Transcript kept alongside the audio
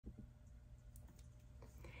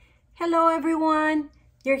Hello everyone,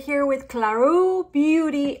 you're here with Claro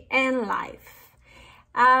Beauty and Life.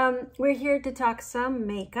 We're here to talk some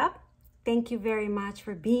makeup. Thank you very much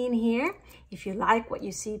for being here. If you like what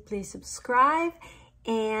you see, please subscribe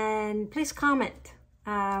and please comment.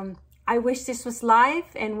 I wish this was live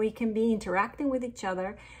and we can be interacting with each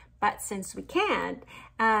other, but since we can't,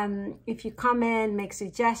 if you comment, make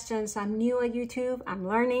suggestions. I'm new at YouTube, I'm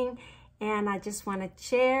learning, and I just want to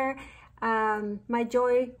share my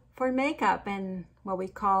joy for makeup and what we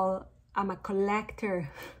call, I'm a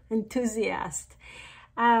collector enthusiast.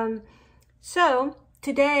 So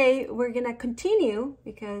today we're gonna continue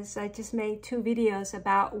because I just made 2 videos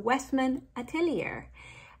about WESTMAN Atelier.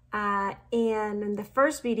 And in the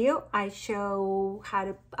first video, I show how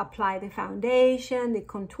to apply the foundation, the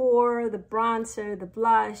contour, the bronzer, the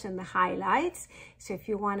blush, and the highlights. So if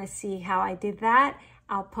you want to see how I did that,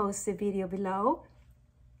 I'll post the video below.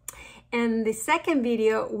 In the second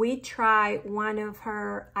video, we try one of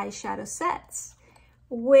her eyeshadow sets,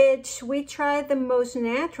 which we tried the most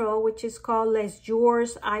natural, which is called Les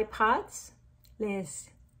Jours eye pots. Les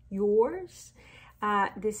Jours.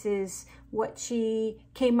 This is what she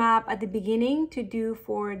came up at the beginning to do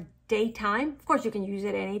for daytime. Of course, you can use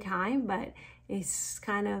it anytime, but it's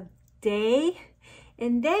kind of day.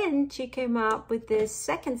 And then she came up with this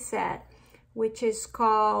second set, which is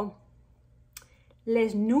called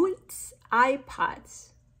Les Nuits eye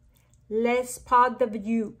pots. Les Pots de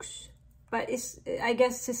Vieux. But it's, I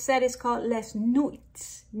guess the set is called Les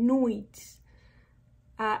Nuits. Nuits.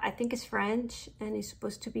 I think it's French and it's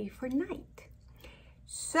supposed to be for night.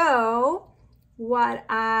 So what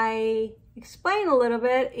I explain a little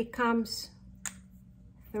bit, it comes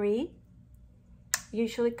 3.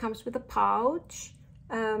 Usually comes with a pouch,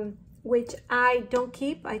 which I don't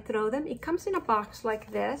keep, I throw them. It comes in a box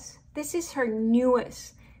like this. This is her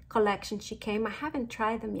newest collection she came. I haven't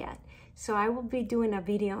tried them yet. So I will be doing a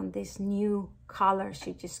video on this new color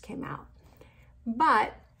she just came out.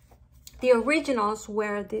 But the originals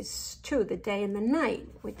were these 2, the day and the night,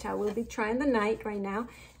 which I will be trying the night right now.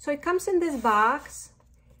 So it comes in this box,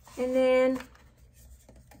 and then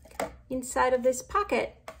inside of this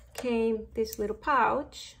pocket came this little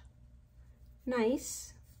pouch,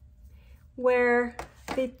 nice, where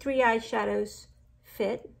the 3 eyeshadows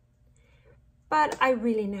fit, but I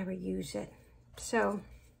really never use it. So,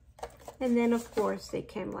 and then of course they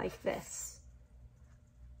came like this.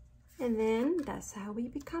 And then that's how we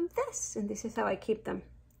become this. And this is how I keep them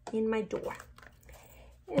in my drawer.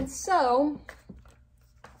 And so,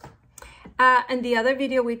 in the other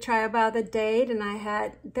video we try about the date and I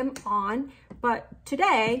had them on, but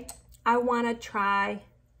today I want to try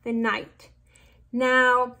the night.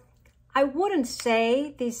 Now, I wouldn't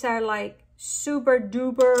say these are like super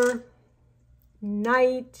duper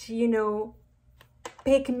night, you know,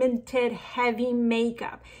 pigmented heavy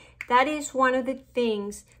makeup. That is one of the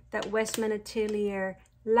things that WESTMAN Atelier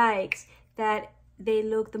likes, that they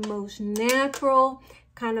look the most natural,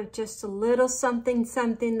 kind of just a little something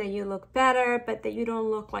that you look better, but that you don't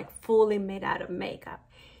look like fully made out of makeup.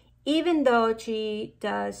 Even though she's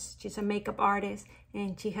a makeup artist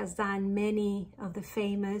and she has done many of the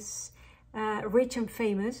famous, rich and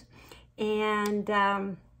famous, and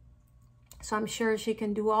so I'm sure she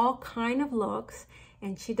can do all kind of looks,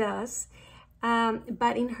 and she does.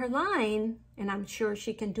 But in her line, and I'm sure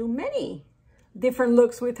she can do many different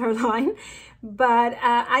looks with her line, but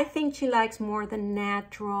I think she likes more the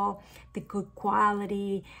natural, the good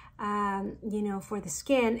quality, you know, for the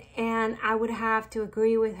skin. And I would have to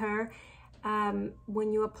agree with her.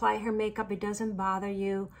 When you apply her makeup, it doesn't bother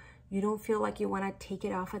you. You don't feel like you want to take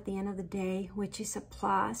it off at the end of the day, which is a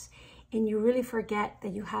plus. And you really forget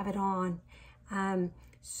that you have it on.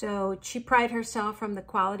 So she prides herself from the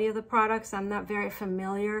quality of the products. I'm not very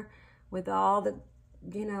familiar with all the,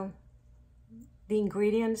 you know, the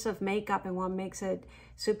ingredients of makeup and what makes it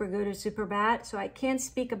super good or super bad. So I can't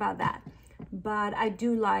speak about that, but I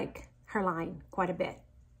do like her line quite a bit.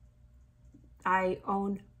 I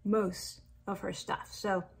own most of her stuff,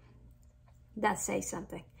 so that says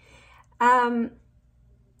something.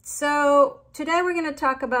 So today we're going to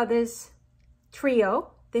talk about this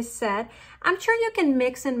trio, this set. I'm sure you can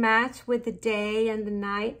mix and match with the day and the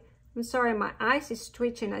night. I'm sorry, my eyes is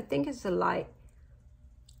twitching. I think it's the light.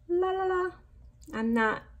 La la la. I'm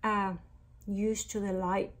not used to the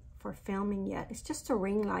light for filming yet. It's just a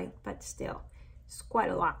ring light, but still, it's quite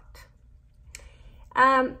a lot.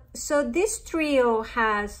 So this trio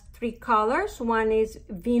has 3 colors. One is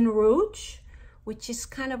Vin Rouge, which is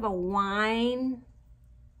kind of a wine,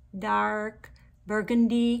 dark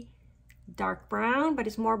burgundy, dark brown, but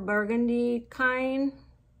it's more burgundy kind.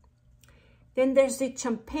 Then there's the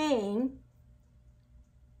champagne,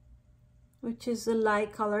 which is the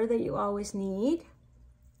light color that you always need.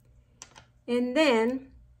 And then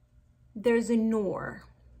there's a noir,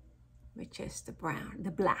 which is the brown,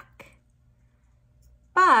 the black.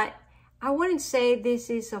 But I wouldn't say this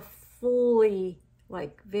is a fully,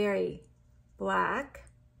 like, very black.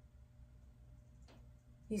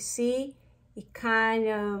 You see, it kind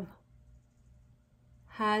of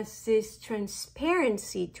has this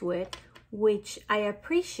transparency to it, which I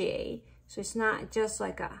appreciate. So it's not just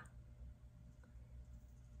like a,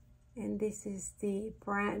 and this is the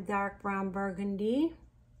brown, dark brown burgundy.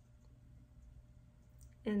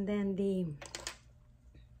 And then the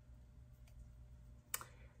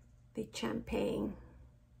champagne.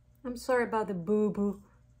 I'm sorry about the boo-boo.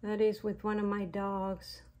 That is with one of my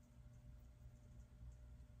dogs.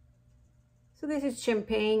 So this is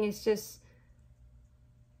champagne. It's just,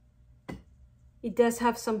 it does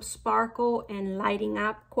have some sparkle and lighting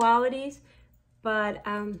up qualities, but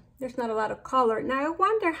there's not a lot of color. Now I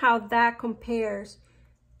wonder how that compares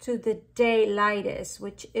to the Day Lightest,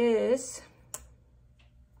 which is,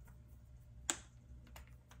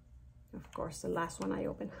 of course, the last one I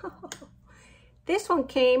opened. This one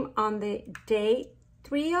came on the Day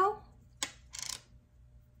Trio.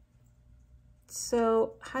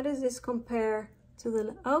 So how does this compare to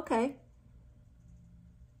the, okay.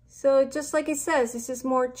 So just like it says, this is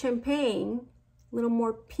more champagne, a little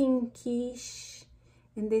more pinkish,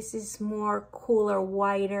 and this is more cooler,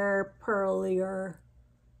 whiter, pearlier.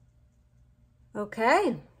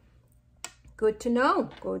 Okay, good to know,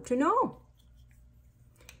 good to know.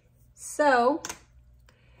 So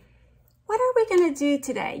what are we gonna do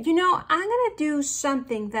today? You know, I'm gonna do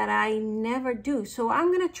something that I never do. So I'm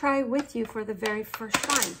gonna try with you for the very first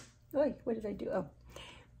time. Oh, what did I do? Oh,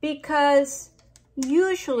 because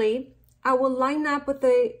usually I will line up with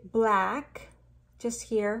the black just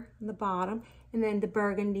here on the bottom and then the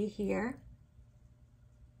burgundy here.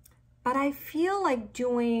 But I feel like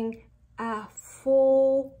doing a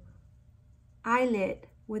full eyelid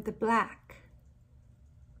with the black.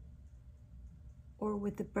 Or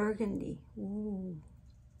with the burgundy. Ooh.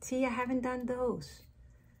 See, I haven't done those.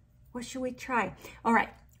 What should we try? All right,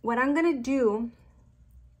 what I'm gonna do,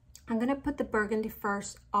 I'm gonna put the burgundy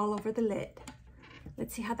first all over the lid.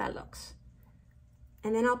 Let's see how that looks.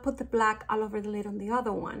 And then I'll put the black all over the lid on the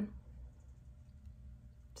other one.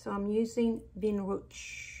 So I'm using Vin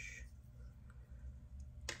Rouge.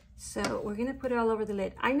 So we're gonna put it all over the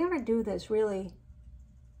lid. I never do this really,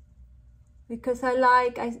 because I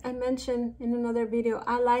like, I mentioned in another video,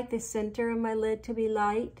 I like the center of my lid to be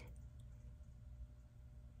light.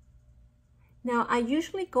 Now, I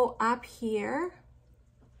usually go up here,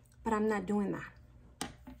 but I'm not doing that.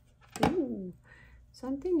 Ooh,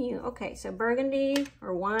 something new. Okay, so burgundy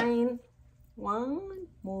or wine, more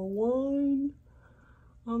wine.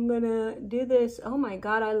 I'm gonna do this. Oh my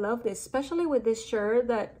God, I love this, especially with this shirt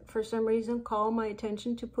that for some reason called my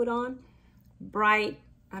attention to put on. Bright,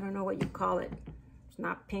 I don't know what you call it. It's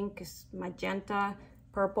not pink, it's magenta,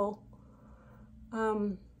 purple.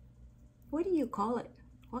 What do you call it?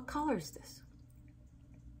 What color is this?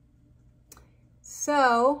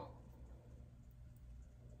 So,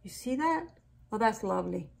 you see that? Oh, that's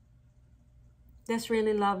lovely. That's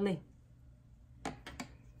really lovely.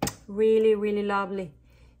 Really, really lovely.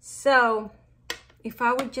 So, if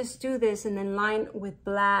I would just do this and then line with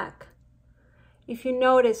black, if you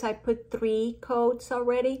notice, I put 3 coats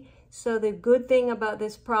already. So the good thing about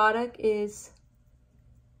this product is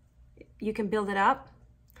you can build it up.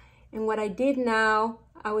 And what I did now,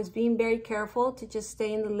 I was being very careful to just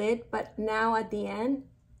stay in the lid, but now at the end,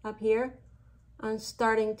 up here, I'm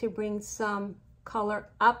starting to bring some color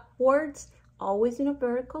upwards, always in a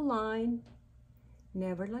vertical line,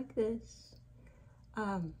 never like this.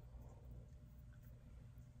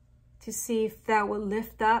 To see if that will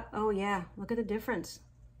lift up. Oh yeah, look at the difference.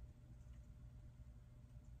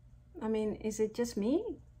 I mean, is it just me?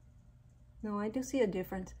 No, I do see a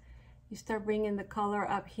difference. You start bringing the color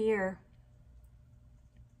up here.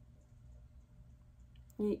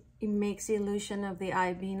 It makes the illusion of the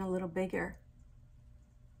eye being a little bigger.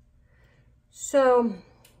 So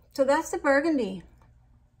that's the burgundy.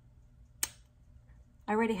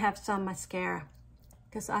 I already have some mascara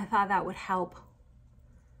because I thought that would help.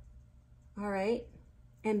 All right,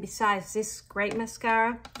 and besides this great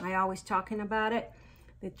mascara, I always talking about it,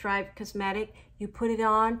 the Thrive Cosmetic, you put it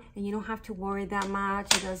on and you don't have to worry that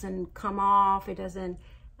much. It doesn't come off. It doesn't,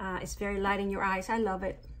 it's very light in your eyes. I love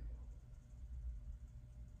it.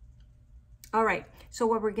 All right, so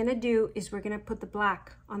what we're gonna do is we're gonna put the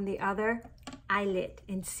black on the other eyelid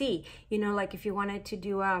and see, you know, like if you wanted to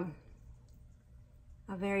do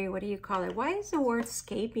a very, what do you call it? Why is the word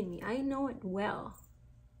escaping me? I know it well.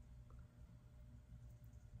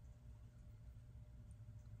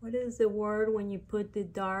 What is the word when you put the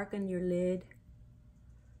dark on your lid?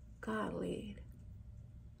 God, lid.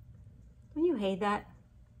 Don't you hate that?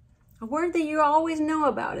 A word that you always know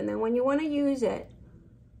about, and then when you want to use it,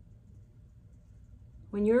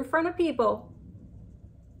 when you're in front of people,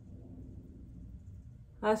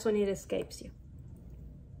 that's when it escapes you.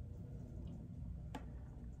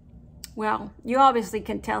 Well, you obviously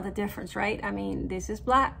can tell the difference, right? I mean, this is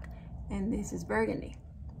black and this is burgundy.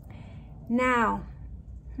 Now,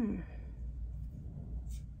 you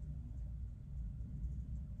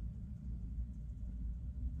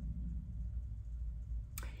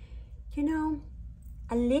know,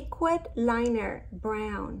 a liquid liner,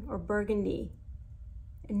 brown or burgundy,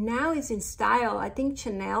 now is in style. I think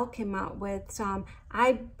Chanel came out with some.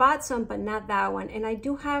 I bought some, but not that one. And I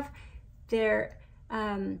do have their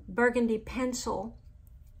burgundy pencil.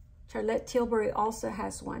 Charlotte Tilbury also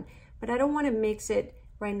has one, but I don't want to mix it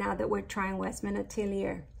right now that we're trying WESTMAN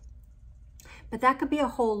Atelier. But that could be a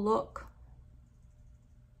whole look,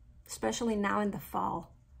 especially now in the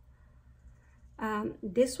fall.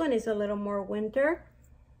 This one is a little more winter,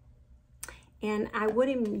 and I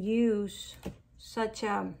wouldn't use such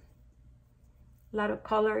a lot of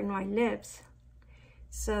color in my lips.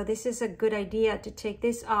 So this is a good idea to take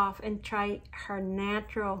this off and try her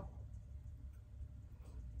natural.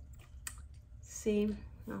 See,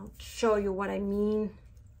 I'll show you what I mean.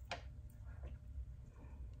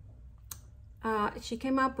 She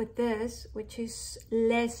came up with this, which is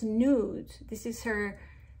Les Nudes. This is her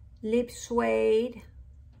lip suede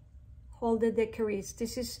Holder de Caris.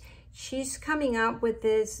 This is, she's coming up with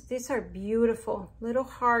this. These are beautiful, little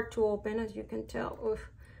hard to open, as you can tell.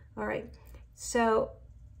 Oof. All right, so,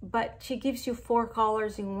 but she gives you 4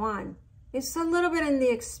 colors in one. It's a little bit in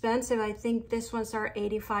the expensive. I think this ones are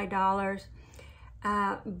 $85.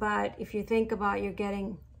 But if you think about, you're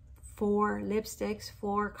getting 4 lipsticks,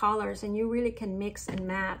 4 colors, and you really can mix and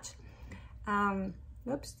match.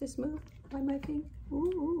 Oops, this moved by my finger.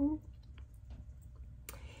 Ooh.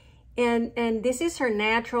 And this is her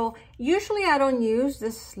natural. Usually I don't use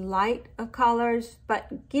this light of colors,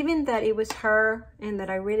 but given that it was her and that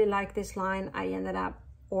I really like this line, I ended up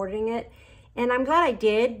ordering it. And I'm glad I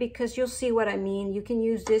did, because you'll see what I mean. You can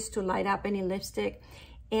use this to light up any lipstick.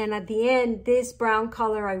 And at the end, this brown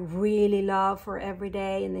color I really love for every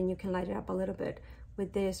day. And then you can light it up a little bit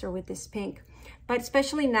with this or with this pink. But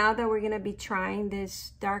especially now that we're gonna be trying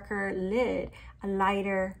this darker lid, a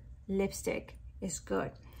lighter lipstick is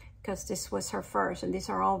good, because this was her first, and these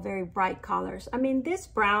are all very bright colors. I mean, this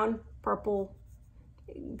brown, purple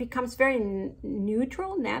becomes very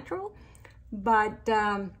neutral, natural, but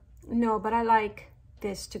no, but I like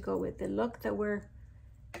this to go with the look that we're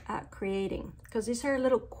creating, because these are a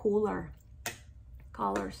little cooler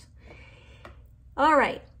colors. All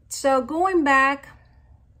right, so going back,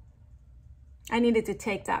 I needed to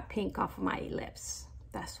take that pink off of my lips.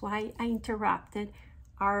 That's why I interrupted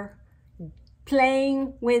our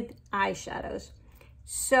playing with eyeshadows.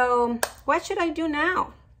 So what should I do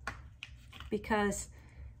now? Because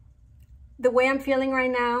the way I'm feeling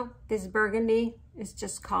right now, this burgundy is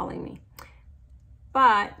just calling me.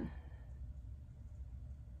 But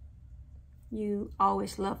you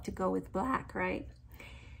always love to go with black, right?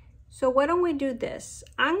 So why don't we do this?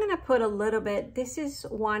 I'm gonna put a little bit, this is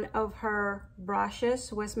one of her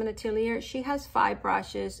brushes, WESTMAN Atelier. She has 5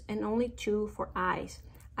 brushes and only 2 for eyes.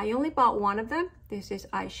 I only bought one of them. This is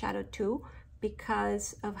Eyeshadow 2,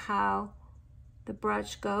 because of how the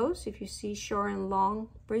brush goes. If you see short and long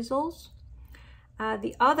bristles.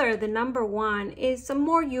 The other, the number 1, is a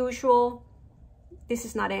more usual, this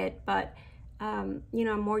is not it, but you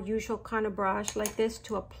know, a more usual kind of brush like this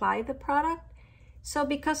to apply the product. So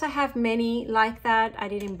because I have many like that, I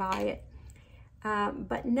didn't buy it.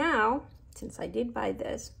 But now, since I did buy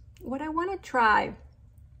this, what I want to try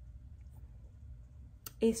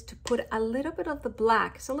is to put a little bit of the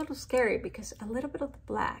black. It's a little scary because a little bit of the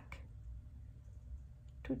black.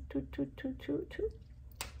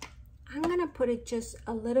 I'm gonna put it just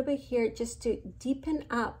a little bit here, just to deepen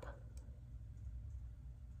up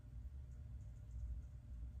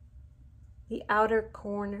the outer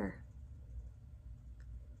corner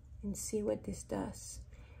and see what this does.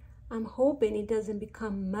 I'm hoping it doesn't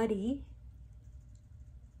become muddy.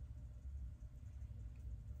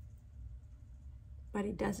 But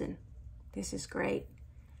it doesn't. This is great.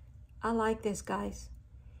 I like this, guys.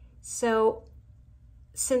 So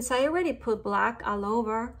since I already put black all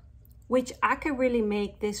over, which I could really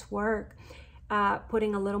make this work,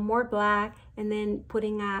 putting a little more black and then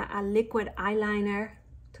putting a liquid eyeliner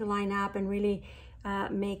to line up and really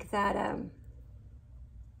make that a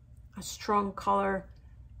strong color.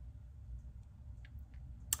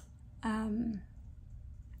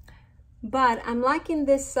 But I'm liking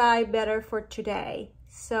this side better for today.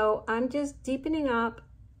 So I'm just deepening up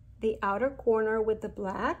the outer corner with the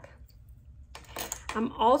black.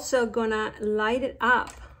 I'm also gonna light it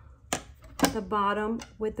up the bottom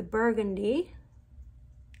with the burgundy.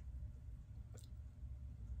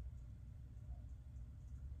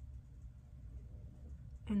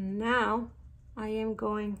 And now I am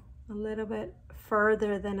going a little bit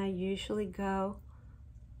further than I usually go.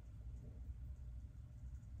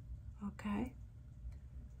 Okay.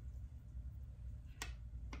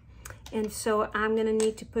 And so I'm gonna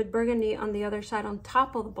need to put burgundy on the other side on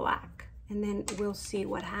top of the black, and then we'll see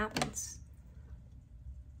what happens.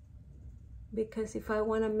 Because if I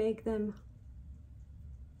wanna make them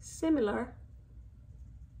similar,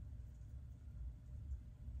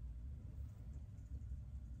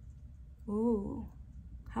 ooh,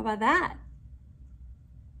 how about that?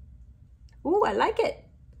 Ooh, I like it.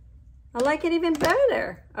 I like it even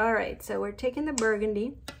better. All right, so we're taking the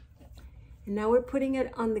burgundy and now we're putting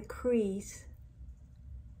it on the crease,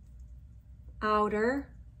 outer,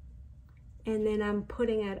 and then I'm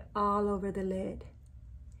putting it all over the lid.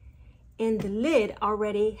 And the lid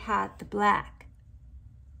already had the black.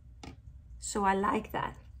 So I like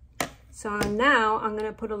that. So now I'm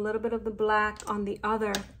gonna put a little bit of the black on the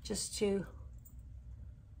other just to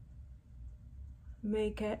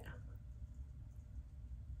make it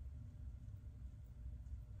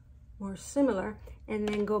more similar, and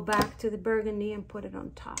then go back to the burgundy and put it on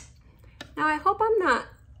top. Now I hope I'm not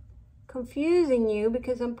confusing you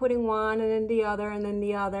because I'm putting one and then the other and then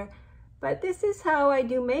the other, but this is how I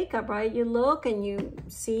do makeup, right? You look and you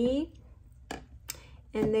see,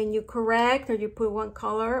 and then you correct, or you put one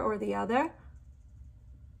color or the other.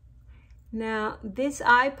 Now these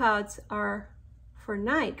eye pods are for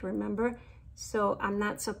night, remember? So I'm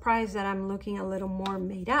not surprised that I'm looking a little more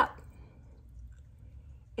made up.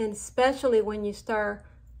 And especially when you start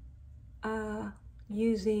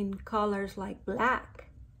using colors like black.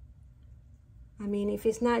 I mean, if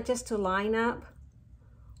it's not just to line up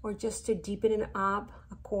or just to deepen it up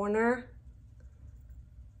a corner,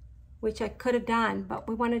 which I could have done, but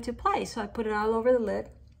we wanted to play, so I put it all over the lid.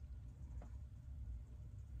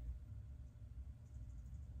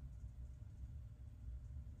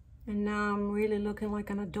 And now I'm really looking like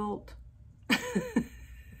an adult.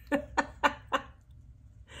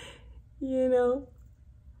 You know,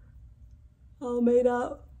 all made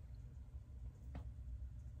up.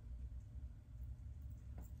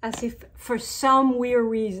 As if for some weird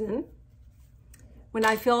reason, when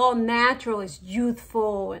I feel all natural, it's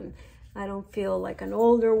youthful and I don't feel like an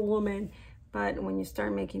older woman. But when you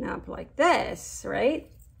start making up like this, right?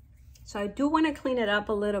 So I do want to clean it up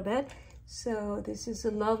a little bit. So this is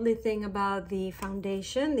a lovely thing about the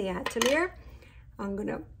foundation, the Atelier. I'm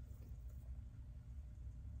gonna,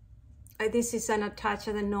 this is an attach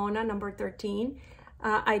of the Nona number 13.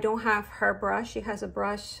 I don't have her brush. She has a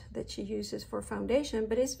brush that she uses for foundation,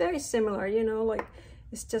 but it's very similar, you know, like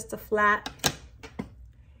it's just a flat.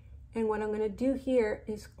 And what I'm gonna do here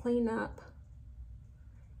is clean up,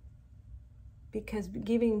 because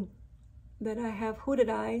given that I have hooded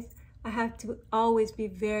eyes, I have to always be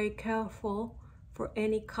very careful for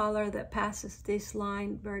any color that passes this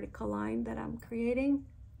line, vertical line that I'm creating.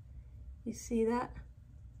 You see that?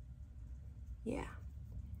 Yeah.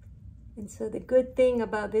 And so the good thing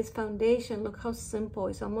about this foundation, look how simple.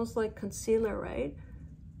 It's almost like concealer, right?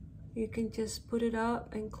 You can just put it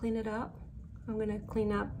up and clean it up. I'm gonna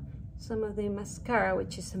clean up some of the mascara,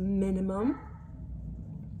 which is a minimum.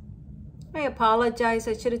 I apologize,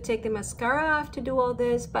 I should have taken the mascara off to do all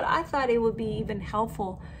this, but I thought it would be even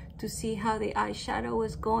helpful to see how the eyeshadow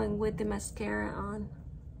was going with the mascara on.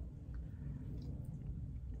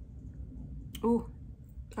 Ooh,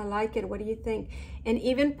 I like it. What do you think? And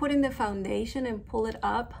even putting the foundation and pull it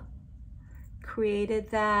up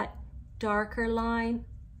created that darker line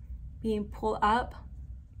being pulled up,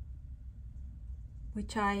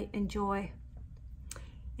 which I enjoy.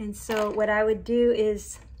 And so what I would do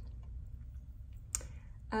is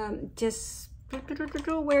just,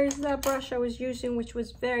 where is that brush I was using, which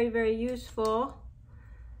was very, very useful.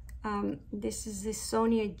 This is the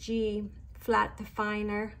Sonia G flat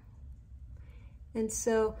definer. And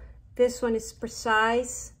so this one is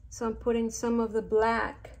precise. So I'm putting some of the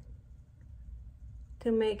black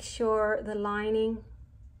to make sure the lining.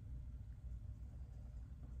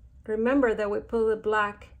 Remember that we put the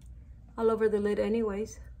black all over the lid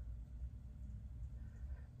anyways.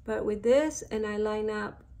 But with this, and I line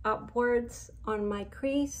up upwards on my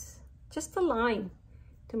crease, just a line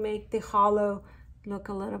to make the hollow look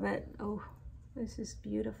a little bit, oh, this is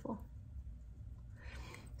beautiful.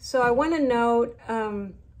 So I want to note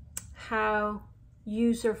how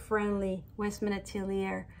user-friendly Westman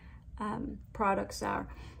Atelier products are.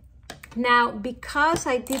 Now, because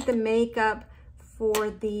I did the makeup for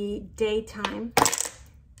the daytime,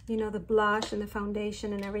 you know, the blush and the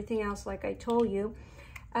foundation and everything else, like I told you,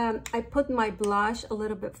 I put my blush a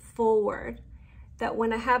little bit forward, that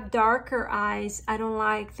when I have darker eyes, I don't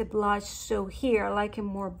like the blush so here, I like it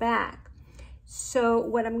more back. So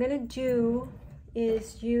what I'm gonna do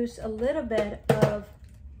is use a little bit of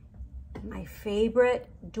my favorite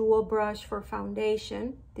dual brush for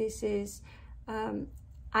foundation. This is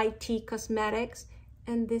IT Cosmetics,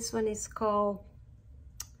 and this one is called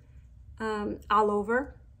All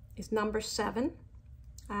Over. It's number 7.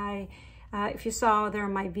 If you saw there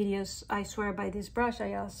my videos, I swear by this brush.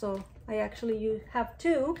 I actually have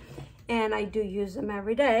 2, and I do use them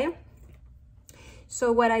every day.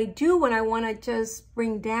 So what I do when I want to just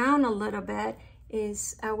bring down a little bit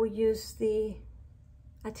is I will use the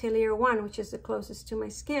Atelier 1, which is the closest to my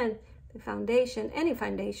skin, the foundation, any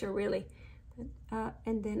foundation really.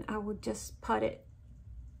 And then I would just put it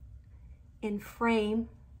in frame,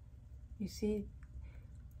 you see.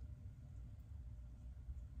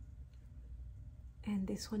 And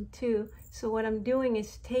this one too. So what I'm doing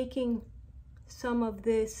is taking some of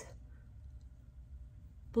this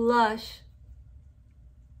blush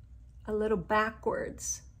a little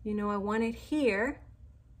backwards. You know, I want it here.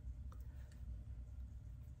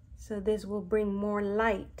 So this will bring more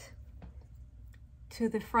light to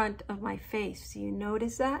the front of my face. Do you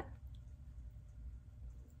notice that?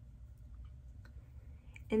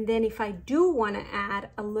 And then if I do want to add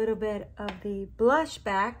a little bit of the blush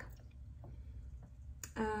back,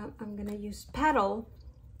 I'm gonna use Petal.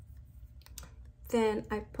 Then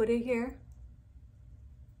I put it here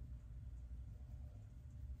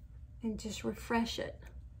and just refresh it.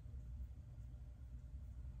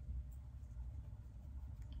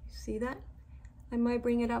 See that? I might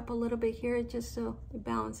bring it up a little bit here just so it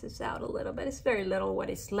balances out a little bit. It's very little what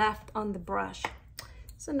is left on the brush,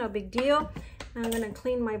 so no big deal. Now I'm gonna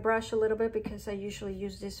clean my brush a little bit because I usually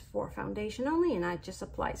use this for foundation only, and I just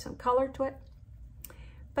apply some color to it.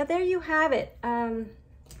 But there you have it. I'm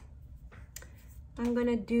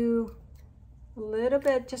gonna do a little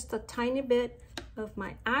bit, just a tiny bit of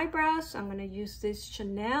my eyebrows. I'm gonna use this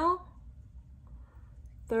Chanel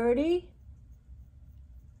 30.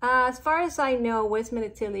 As far as I know, Westman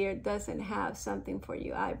Atelier doesn't have something for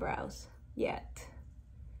you eyebrows yet.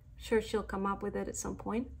 I'm sure she'll come up with it at some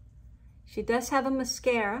point. She does have a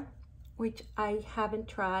mascara, which I haven't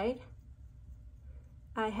tried.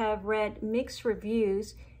 I have read mixed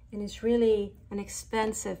reviews, and it's really an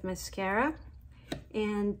expensive mascara.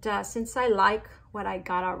 And since I like what I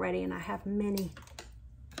got already, and I have many,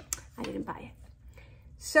 I didn't buy it.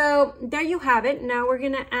 So there you have it. Now we're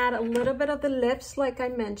gonna add a little bit of the lips like I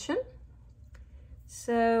mentioned.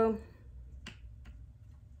 So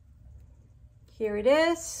here it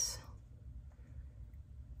is.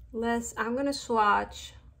 I'm gonna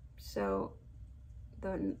swatch. So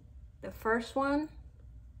the first one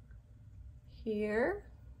here,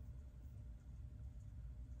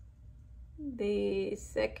 the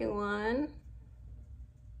second one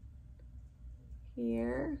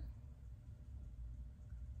here,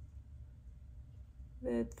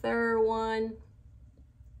 the third one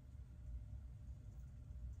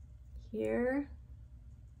here.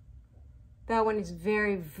 That one is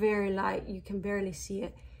very, very light. You can barely see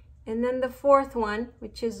it. And then the fourth one,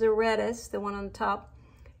 which is the reddest, the one on top,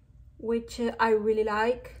 which I really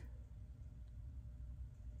like.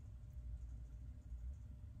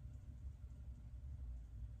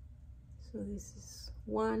 So this is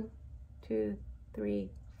 1, 2,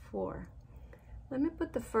 3, 4. Let me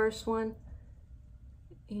put the first one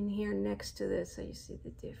in here next to this so you see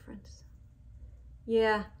the difference.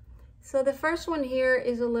 Yeah, so the first one here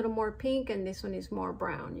is a little more pink, and this one is more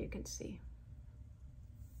brown, you can see.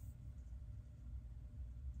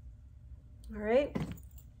 All right,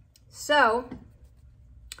 so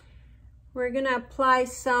we're gonna apply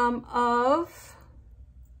some of,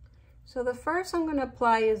 so the first I'm gonna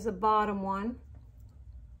apply is the bottom one.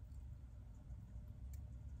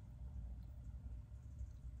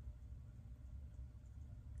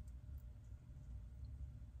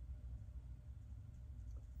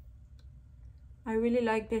 I really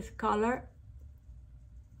like this color,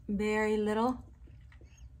 very little,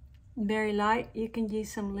 very light. You can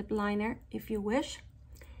use some lip liner if you wish.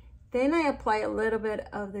 Then I apply a little bit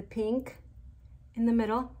of the pink in the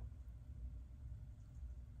middle.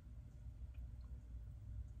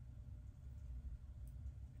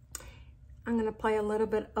 I'm gonna apply a little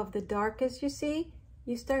bit of the darkest. You see,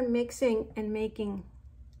 you start mixing and making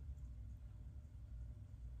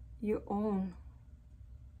your own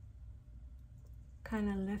kind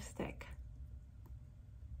of lipstick.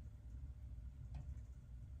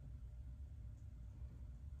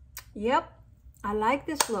 Yep, I like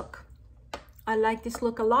this look. I like this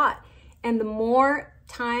look a lot. And the more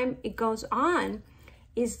time it goes on,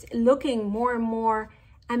 is looking more and more,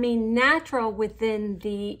 I mean, natural within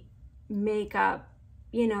the makeup,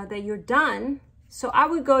 you know, that you're done. So I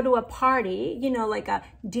would go to a party, you know, like a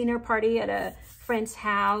dinner party at a friend's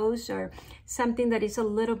house or something that is a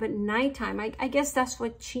little bit nighttime. I guess that's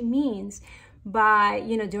what she means by,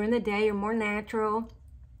 you know, during the day you're more natural,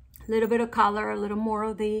 a little bit of color, a little more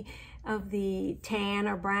of the tan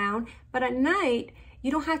or brown. But at night,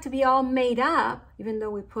 you don't have to be all made up, even though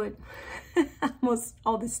we put almost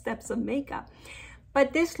all the steps of makeup.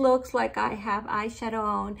 But this looks like I have eyeshadow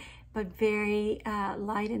on, but very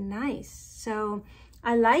light and nice. So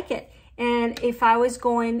I like it. And if I was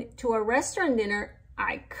going to a restaurant dinner,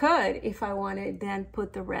 I could, if I wanted, then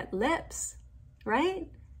put the red lips, right?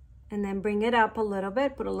 And then bring it up a little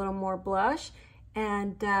bit, put a little more blush,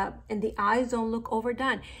 and the eyes don't look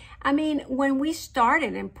overdone. I mean, when we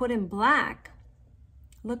started and put in black,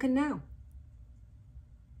 look at now.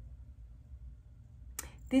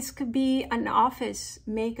 This could be an office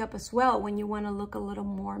makeup as well when you want to look a little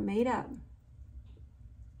more made up.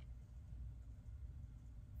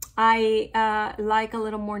 I like a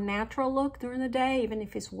little more natural look during the day, even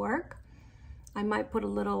if it's work. I might put a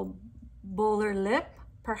little bolder lip,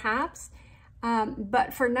 perhaps.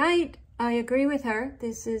 But for night, I agree with her.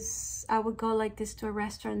 This is, I would go like this to a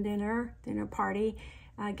restaurant dinner party,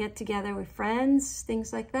 get together with friends,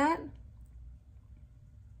 things like that.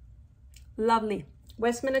 Lovely.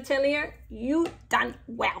 Westman Atelier, you done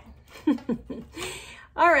well.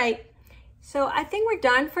 All right, so I think we're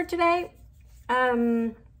done for today.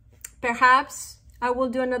 Perhaps I will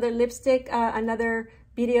do another lipstick, another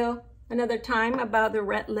video, another time about the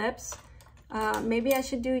red lips. Maybe I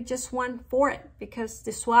should do just one for it because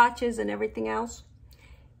the swatches and everything else.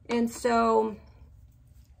 And so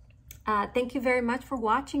thank you very much for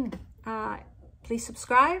watching. Please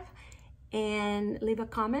subscribe and leave a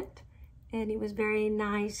comment. And it was very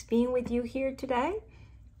nice being with you here today.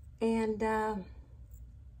 And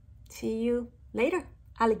see you later,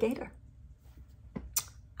 alligator.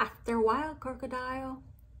 After a while, crocodile.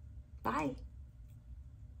 Bye.